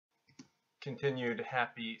continued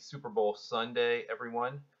happy Super Bowl Sunday,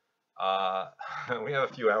 everyone. Uh, we have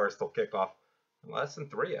a few hours till kickoff, less than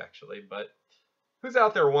 3 actually, but who's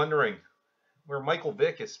out there wondering where Michael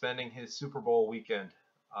Vick is spending his Super Bowl weekend?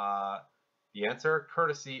 The answer,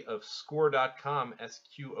 courtesy of score.com,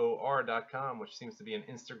 SQOR.com, which seems to be an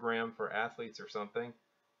Instagram for athletes or something.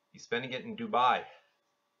 He's spending it in Dubai.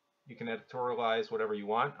 You can editorialize whatever you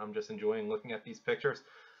want. I'm just enjoying looking at these pictures.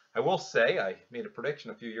 I will say I made a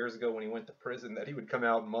prediction a few years ago when he went to prison that he would come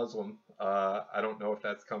out Muslim. I don't know if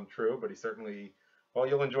that's come true, but he certainly, well,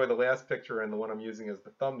 you'll enjoy the last picture and the one I'm using as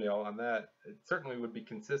the thumbnail on that. It certainly would be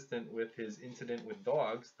consistent with his incident with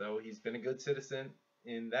dogs, though he's been a good citizen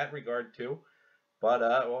in that regard too. But,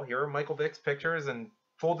 well, here are Michael Vick's pictures, and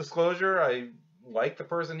full disclosure, I like the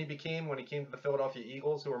person he became when he came to the Philadelphia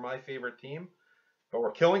Eagles, who are my favorite team. But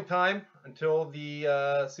we're killing time until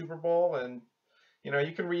the Super Bowl, and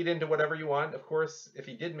you can read into whatever you want. Of course, if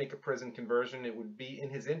he did make a prison conversion, it would be in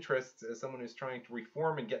his interests as someone who's trying to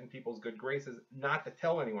reform and get in people's good graces not to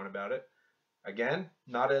tell anyone about it. Again,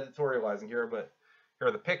 not editorializing here, but here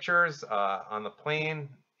are the pictures on the plane.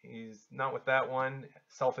 He's not with that one.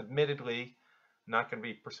 Self-admittedly, not going to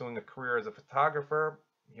be pursuing a career as a photographer.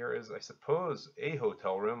 Here is, I suppose, a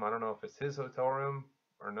hotel room. I don't know if it's his hotel room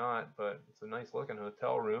or not, but it's a nice looking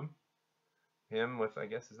hotel room. Him with, I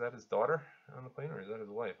guess, is that his daughter on the plane, or is that his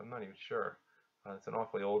wife? I'm not even sure. It's an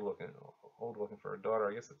awfully old looking for a daughter.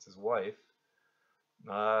 I guess it's his wife.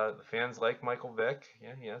 The fans like Michael Vick.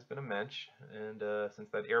 Yeah, he has been a mensch, and since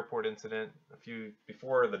that airport incident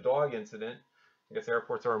before the dog incident, I guess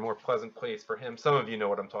airports are a more pleasant place for him. Some of you know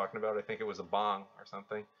what I'm talking about. I think it was a bong or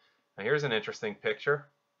something. Now here's an interesting picture.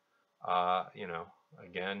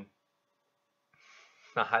 Again,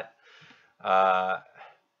 not.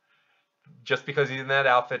 Just because he's in that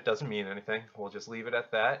outfit doesn't mean anything. We'll just leave it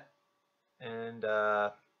at that. And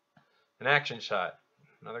an action shot.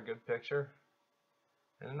 Another good picture.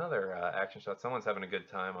 And another action shot. Someone's having a good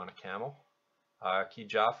time on a camel. Ki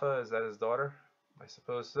Jaffa, is that his daughter? I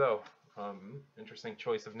suppose so. Interesting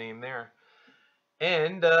choice of name there.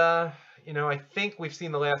 And, I think we've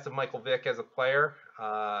seen the last of Michael Vick as a player.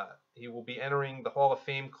 He will be entering the Hall of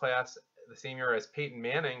Fame class the same year as Peyton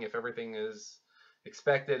Manning, if everything is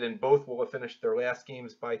expected, and both will have finished their last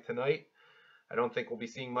games by tonight. I don't think we'll be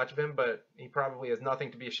seeing much of him, but he probably has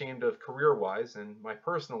nothing to be ashamed of career-wise, and my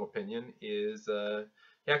personal opinion is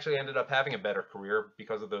he actually ended up having a better career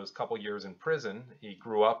because of those couple years in prison. He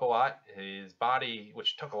grew up a lot. His body,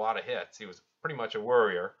 which took a lot of hits, he was pretty much a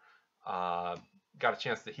warrior, got a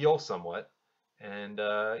chance to heal somewhat, and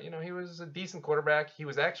he was a decent quarterback. He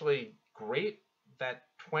was actually great that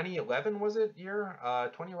 2011 was it year?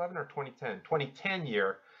 2011 or 2010? 2010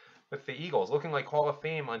 year with the Eagles, looking like Hall of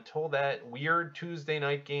Fame until that weird Tuesday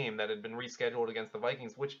night game that had been rescheduled against the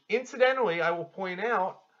Vikings, which incidentally, I will point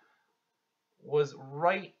out, was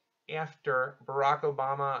right after Barack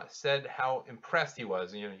Obama said how impressed he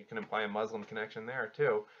was. You can imply a Muslim connection there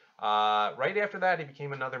too. Right after that, he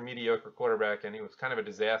became another mediocre quarterback, and he was kind of a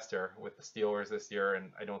disaster with the Steelers this year,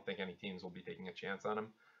 and I don't think any teams will be taking a chance on him.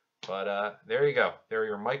 But there you go. There are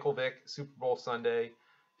your Michael Vick Super Bowl Sunday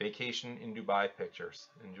vacation in Dubai pictures.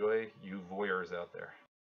 Enjoy, you voyeurs out there.